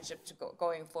relationship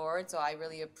going forward. So I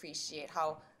really appreciate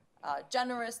how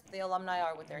generous the alumni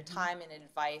are with their time and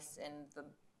advice, and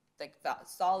the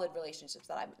solid relationships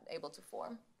that I'm able to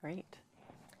form. Great.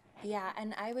 Yeah,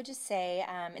 and I would just say,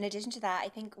 in addition to that, I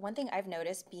think one thing I've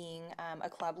noticed being a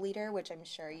club leader, which I'm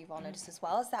sure you've all noticed as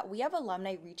well, is that we have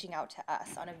alumni reaching out to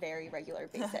us on a very regular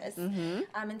basis.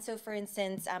 And so, for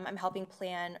instance, I'm helping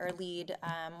plan or lead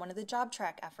one of the job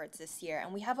track efforts this year,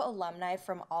 and we have alumni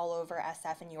from all over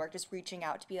SF and New York just reaching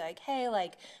out to be like, hey,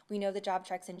 like, we know the job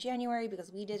track's in January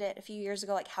because we did it a few years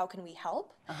ago, like, how can we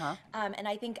help? And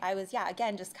I think I was,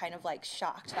 again, just kind of like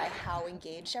shocked by how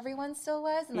engaged everyone still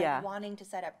was, and like wanting to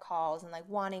set up calls and like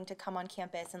wanting to come on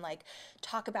campus and like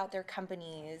talk about their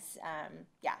companies.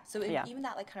 So even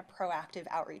that like kind of proactive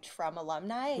outreach from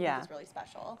alumni I think is really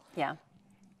special. Yeah.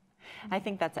 I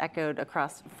think that's echoed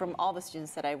across from all the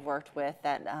students that I've worked with,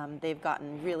 that they've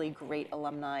gotten really great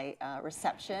alumni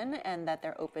reception, and that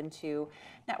they're open to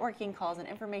networking calls and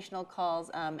informational calls,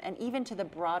 and even to the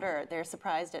broader, they're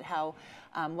surprised at how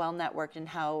well networked and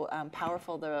how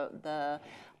powerful the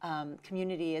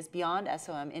community is beyond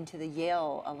SOM into the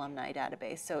Yale alumni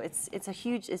database. So it's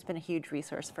been a huge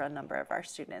resource for a number of our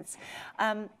students.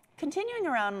 Continuing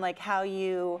around like how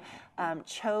you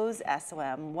chose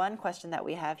SOM, one question that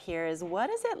we have here is,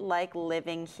 what is it like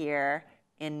living here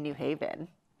in New Haven?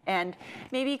 And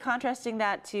maybe contrasting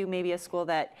that to maybe a school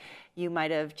that you might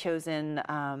have chosen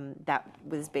that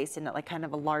was based in like kind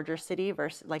of a larger city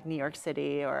versus like New York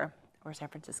City or San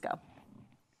Francisco.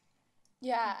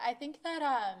 Yeah, I think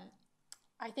that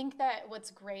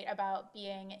what's great about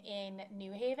being in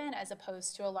New Haven as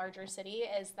opposed to a larger city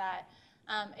is that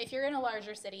if you're in a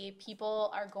larger city,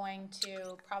 people are going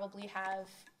to probably have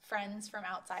friends from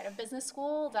outside of business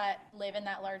school that live in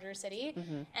that larger city,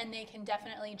 and they can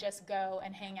definitely just go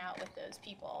and hang out with those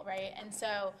people, right? And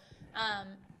so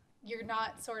you're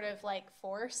not sort of like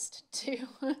forced to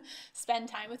spend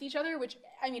time with each other, which,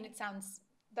 I mean,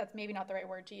 that's maybe not the right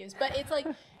word to use, but it's like,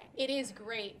 it is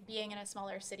great being in a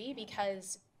smaller city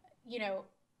because, you know,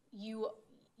 you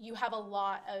have a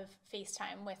lot of face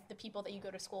time with the people that you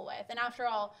go to school with. And after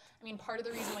all, I mean, part of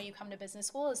the reason why you come to business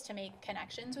school is to make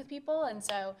connections with people. And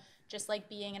so just like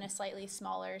being in a slightly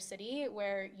smaller city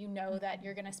where you know that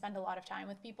you're going to spend a lot of time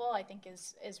with people, I think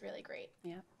is really great.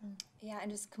 Yeah. Yeah,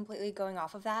 and just completely going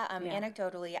off of that,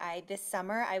 anecdotally, this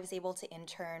summer I was able to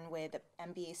intern with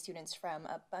MBA students from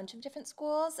a bunch of different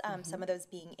schools, some of those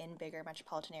being in bigger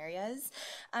metropolitan areas.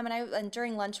 And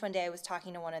during lunch one day, I was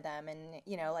talking to one of them, and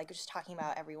like just talking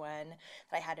about everyone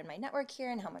that I had in my network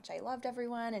here and how much I loved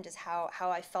everyone, and just how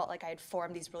I felt like I had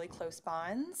formed these really close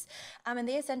bonds. And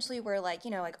they essentially were like,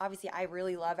 like obviously I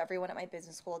really love everyone at my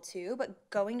business school too, but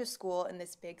going to school in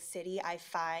this big city, I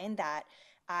find that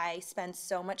I spend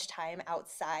so much time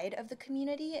outside of the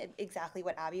community, exactly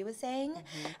what Abby was saying,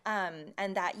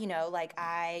 and that, like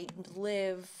I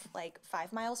live like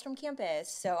 5 miles from campus,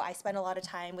 so I spend a lot of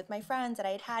time with my friends that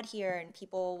I had here, and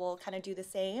people will kind of do the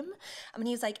same. I mean,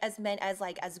 he was like,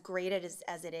 as great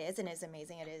as it is and as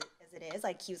amazing as it is,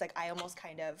 like he was like, I almost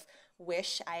kind of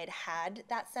wish I had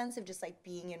that sense of just like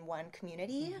being in one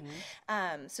community.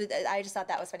 So I just thought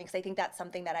that was funny, because I think that's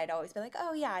something that I'd always be like,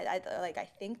 oh yeah, I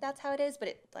think that's how it is, but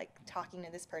it like talking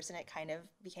to this person, it kind of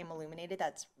became illuminated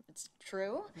it's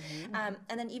true. And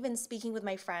then even speaking with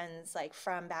my friends like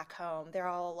from back home, they're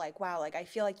all like, wow, like I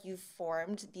feel like you've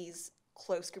formed these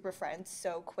close group of friends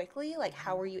so quickly, like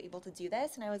how were you able to do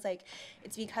this? And I was like,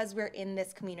 it's because we're in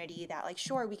this community that like,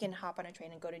 sure, we can hop on a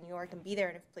train and go to New York and be there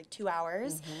in like 2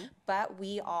 hours, but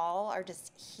we all are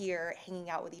just here hanging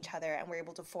out with each other, and we're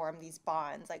able to form these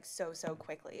bonds like so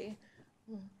quickly.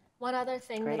 One other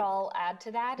thing that I'll add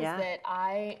to that is that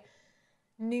I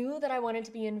knew that I wanted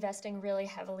to be investing really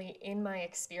heavily in my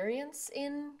experience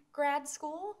in grad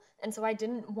school. And so I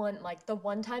didn't want like the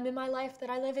one time in my life that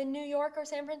I live in New York or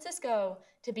San Francisco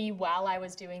to be while I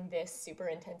was doing this super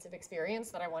intensive experience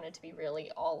that I wanted to be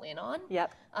really all in on.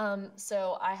 Yep.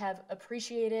 So I have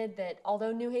appreciated that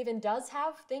although New Haven does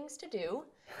have things to do,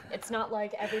 it's not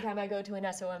like every time I go to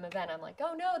an SOM event, I'm like,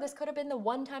 oh no, this could have been the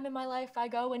one time in my life I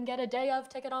go and get a day of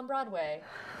ticket on Broadway.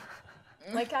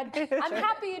 Like I'm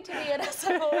happy to be at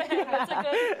SOM.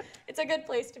 It's a good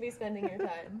place to be spending your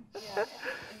time. Yeah,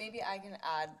 maybe I can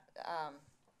add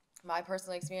my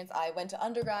personal experience. I went to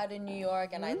undergrad in New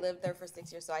York, and I lived there for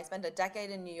 6 years. So I spent a decade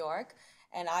in New York,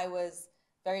 and I was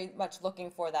very much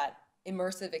looking for that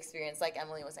immersive experience, like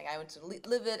Emily was saying. I went to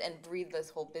live it and breathe this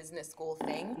whole business school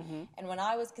thing. And when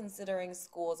I was considering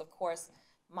schools, of course,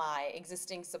 my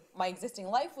existing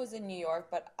life was in New York,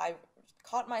 but I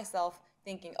caught myself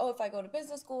thinking, oh, if I go to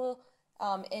business school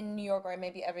in New York or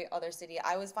maybe every other city,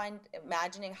 I was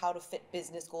imagining how to fit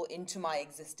business school into my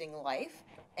existing life,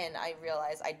 and I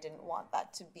realized I didn't want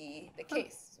that to be the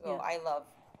case. So I love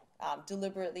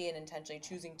deliberately and intentionally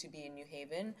choosing to be in New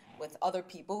Haven with other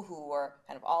people who were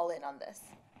kind of all in on this.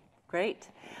 Great.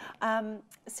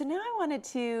 So now I wanted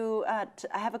to,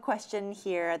 I have a question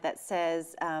here that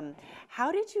says,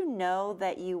 how did you know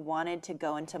that you wanted to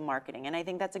go into marketing? And I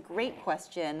think that's a great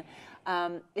question.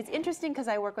 It's interesting because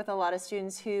I work with a lot of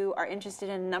students who are interested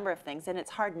in a number of things, and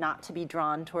it's hard not to be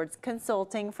drawn towards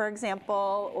consulting, for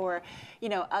example, or,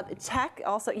 tech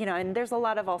also, and there's a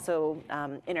lot of also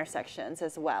intersections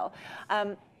as well.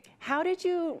 How did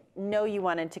you know you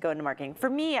wanted to go into marketing? For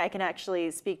me, I can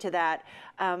actually speak to that.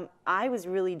 I was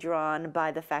really drawn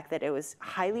by the fact that it was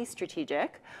highly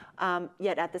strategic,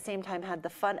 yet at the same time had the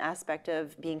fun aspect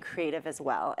of being creative as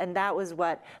well. And that was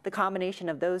what, the combination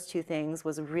of those two things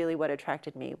was really what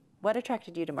attracted me. What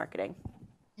attracted you to marketing?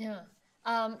 Yeah.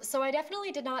 So I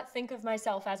definitely did not think of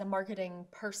myself as a marketing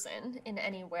person in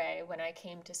any way when I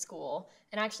came to school,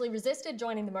 and actually resisted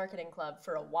joining the marketing club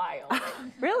for a while.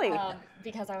 Really?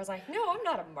 Because I was like, no, I'm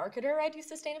not a marketer, I do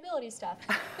sustainability stuff.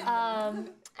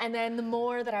 And then the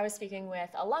more that I was speaking with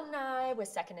alumni, with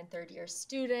second and third year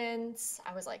students,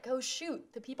 I was like, oh shoot,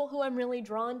 the people who I'm really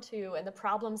drawn to and the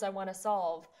problems I want to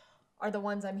solve are the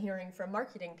ones I'm hearing from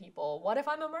marketing people. What if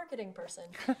I'm a marketing person?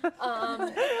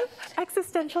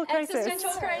 Existential crisis.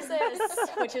 Existential crisis,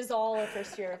 which is all a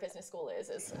first year of business school is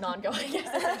an ongoing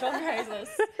existential crisis.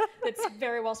 It's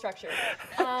very well structured.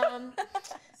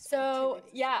 So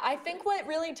yeah, I think what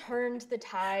really turned the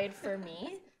tide for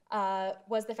me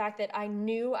was the fact that I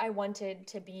knew I wanted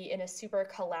to be in a super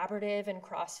collaborative and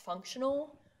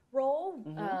cross-functional role.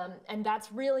 And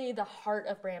that's really the heart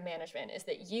of brand management, is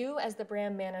that you as the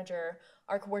brand manager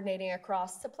are coordinating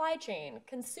across supply chain,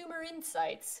 consumer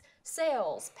insights,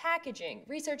 sales, packaging,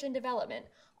 research and development,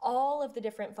 all of the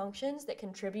different functions that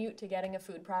contribute to getting a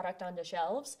food product onto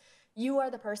shelves. You are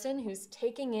the person who's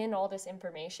taking in all this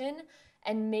information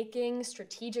and making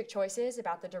strategic choices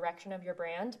about the direction of your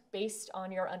brand based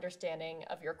on your understanding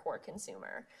of your core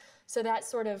consumer. So that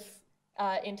sort of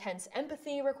intense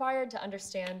empathy required to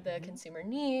understand the consumer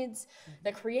needs,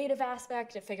 the creative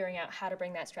aspect of figuring out how to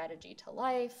bring that strategy to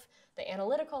life, the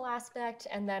analytical aspect,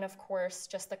 and then of course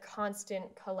just the constant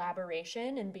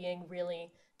collaboration and being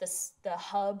really the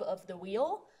hub of the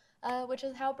wheel, which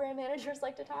is how brand managers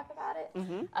like to talk about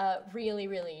it, really,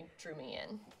 really drew me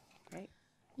in. Great.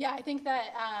 Yeah, I think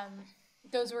that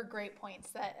those were great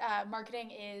points, that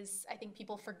marketing is, I think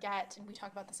people forget, and we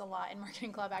talk about this a lot in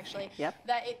Marketing Club actually,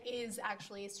 that it is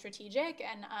actually strategic,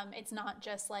 and it's not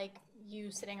just like you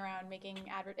sitting around making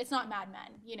it's not Mad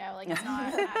Men, like it's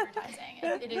not advertising.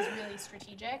 It is really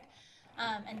strategic.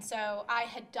 And so I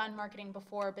had done marketing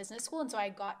before business school, and so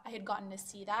I had gotten to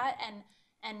see that,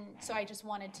 and so I just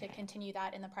wanted to continue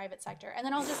that in the private sector. And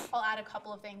then I'll add a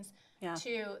couple of things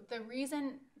too.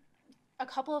 A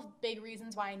couple of big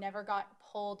reasons why I never got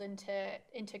pulled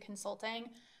into consulting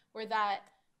were that,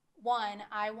 one,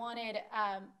 I wanted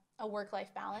a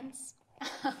work-life balance.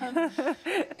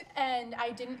 And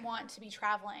I didn't want to be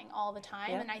traveling all the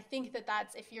time. And I think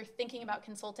that's, if you're thinking about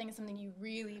consulting, is something you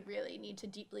really, really need to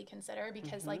deeply consider,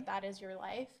 because like that is your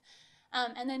life.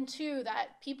 And then two,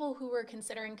 that people who were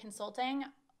considering consulting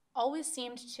always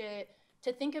seemed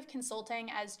to think of consulting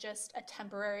as just a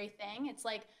temporary thing. It's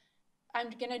like, I'm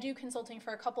going to do consulting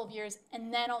for a couple of years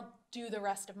and then I'll do the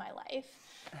rest of my life.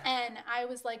 And I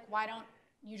was like, why don't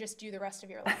you just do the rest of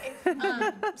your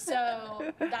life?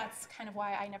 So that's kind of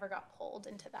why I never got pulled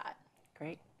into that.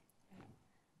 Great.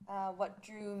 What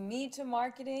drew me to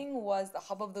marketing was the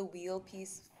hub of the wheel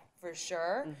piece, for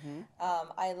sure.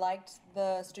 I liked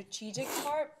the strategic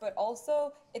part, but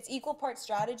also it's equal part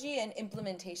strategy and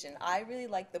implementation. I really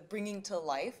like the bringing to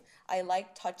life. I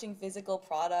like touching physical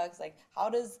products. Like, how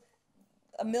does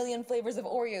a million flavors of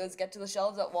Oreos get to the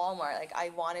shelves at Walmart? Like, I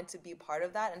wanted to be part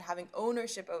of that, and having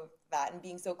ownership of that and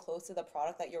being so close to the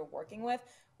product that you're working with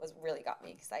was really got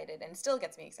me excited, and still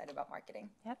gets me excited about marketing.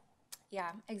 Yep.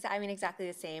 Yeah, I mean, exactly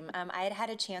the same. I had had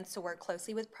a chance to work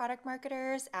closely with product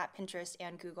marketers at Pinterest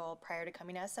and Google prior to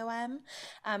coming to SOM.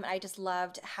 I just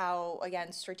loved how,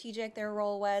 again, strategic their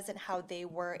role was and how they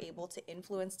were able to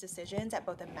influence decisions at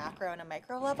both a macro and a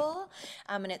micro level.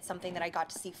 And it's something that I got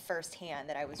to see firsthand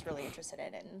that I was really interested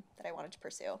in and that I wanted to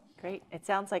pursue. Great. It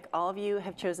sounds like all of you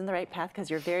have chosen the right path because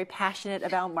you're very passionate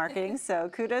about marketing. So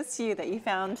kudos to you that you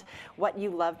found what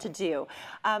you love to do.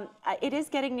 It is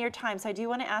getting near time, so I do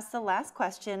want to ask the last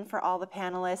question for all the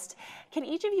panelists. Can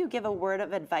each of you give a word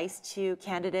of advice to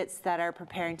candidates that are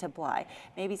preparing to apply?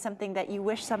 Maybe something that you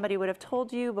wish somebody would have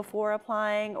told you before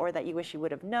applying, or that you wish you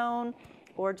would have known,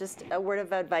 or just a word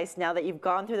of advice now that you've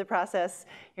gone through the process,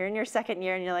 you're in your second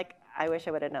year and you're like, I wish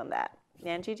I would have known that.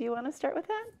 Angie, do you want to start with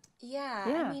that?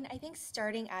 Yeah, I mean, I think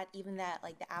starting at even that,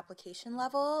 like the application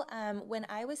level, when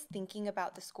I was thinking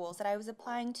about the schools that I was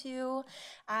applying to,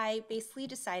 I basically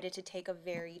decided to take a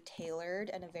very tailored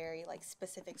and a very like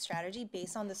specific strategy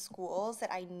based on the schools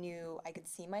that I knew I could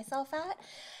see myself at.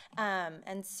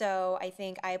 And so I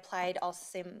think I applied also,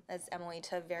 same as Emily,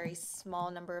 to a very small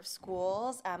number of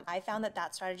schools. I found that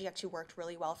that strategy actually worked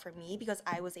really well for me because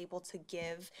I was able to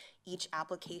give each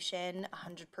application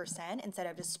 100% instead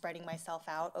of just spreading myself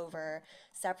out over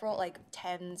several, like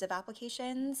tens of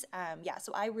applications. Yeah,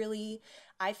 so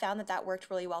I found that that worked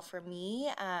really well for me.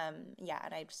 Yeah,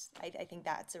 and I think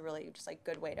that's a really just like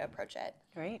good way to approach it.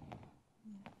 Great.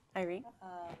 Irene?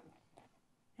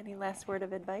 Any last word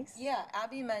of advice? Yeah,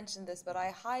 Abby mentioned this, but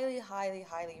I highly, highly,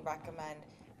 highly recommend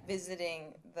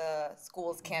visiting the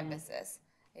school's campuses.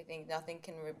 I think nothing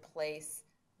can replace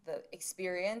the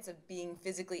experience of being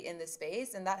physically in the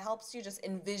space, and that helps you just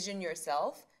envision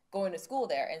yourself going to school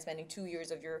there and spending 2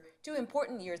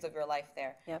 important years of your life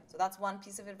there. Yep. So that's one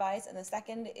piece of advice. And the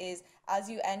second is, as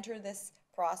you enter this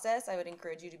process, I would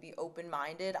encourage you to be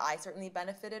open-minded. I certainly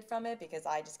benefited from it because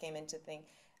I just came into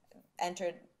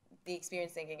entered the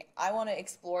experience thinking, I want to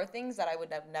explore things that I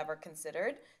would have never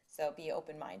considered. So be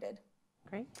open-minded.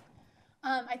 Great.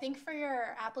 I think for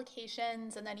your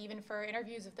applications and then even for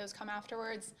interviews, if those come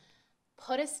afterwards,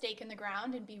 put a stake in the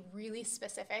ground and be really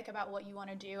specific about what you want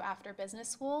to do after business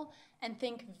school, and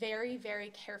think very,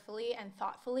 very carefully and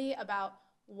thoughtfully about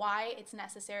why it's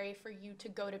necessary for you to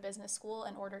go to business school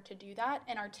in order to do that,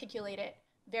 and articulate it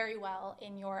very well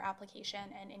in your application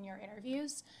and in your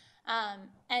interviews.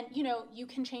 And you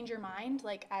can change your mind,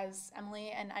 like as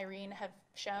Emily and Irene have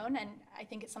shown, and I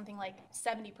think it's something like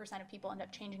 70% of people end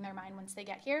up changing their mind once they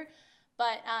get here.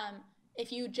 But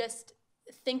if you just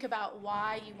think about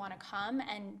why you want to come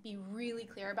and be really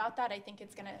clear about that, I think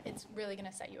it's really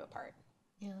gonna set you apart.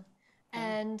 Yeah.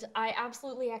 And I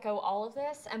absolutely echo all of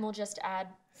this, and we'll just add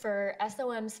for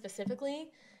SOM specifically,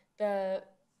 the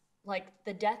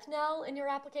death knell in your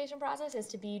application process is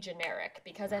to be generic,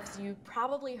 because as you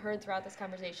probably heard throughout this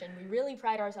conversation, we really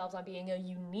pride ourselves on being a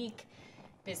unique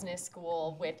business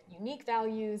school with unique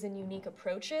values and unique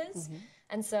approaches.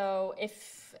 And so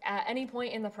if at any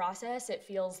point in the process it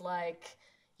feels like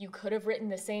you could have written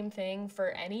the same thing for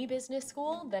any business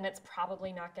school, then it's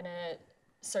probably not going to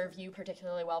serve you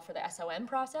particularly well for the SOM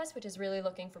process, which is really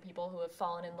looking for people who have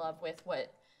fallen in love with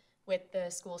the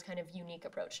school's kind of unique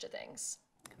approach to things.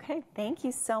 Okay, thank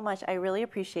you so much. I really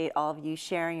appreciate all of you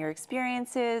sharing your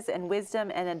experiences and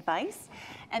wisdom and advice.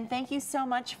 And thank you so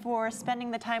much for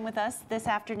spending the time with us this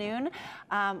afternoon.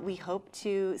 We hope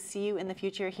to see you in the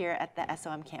future here at the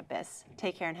SOM campus.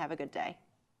 Take care and have a good day.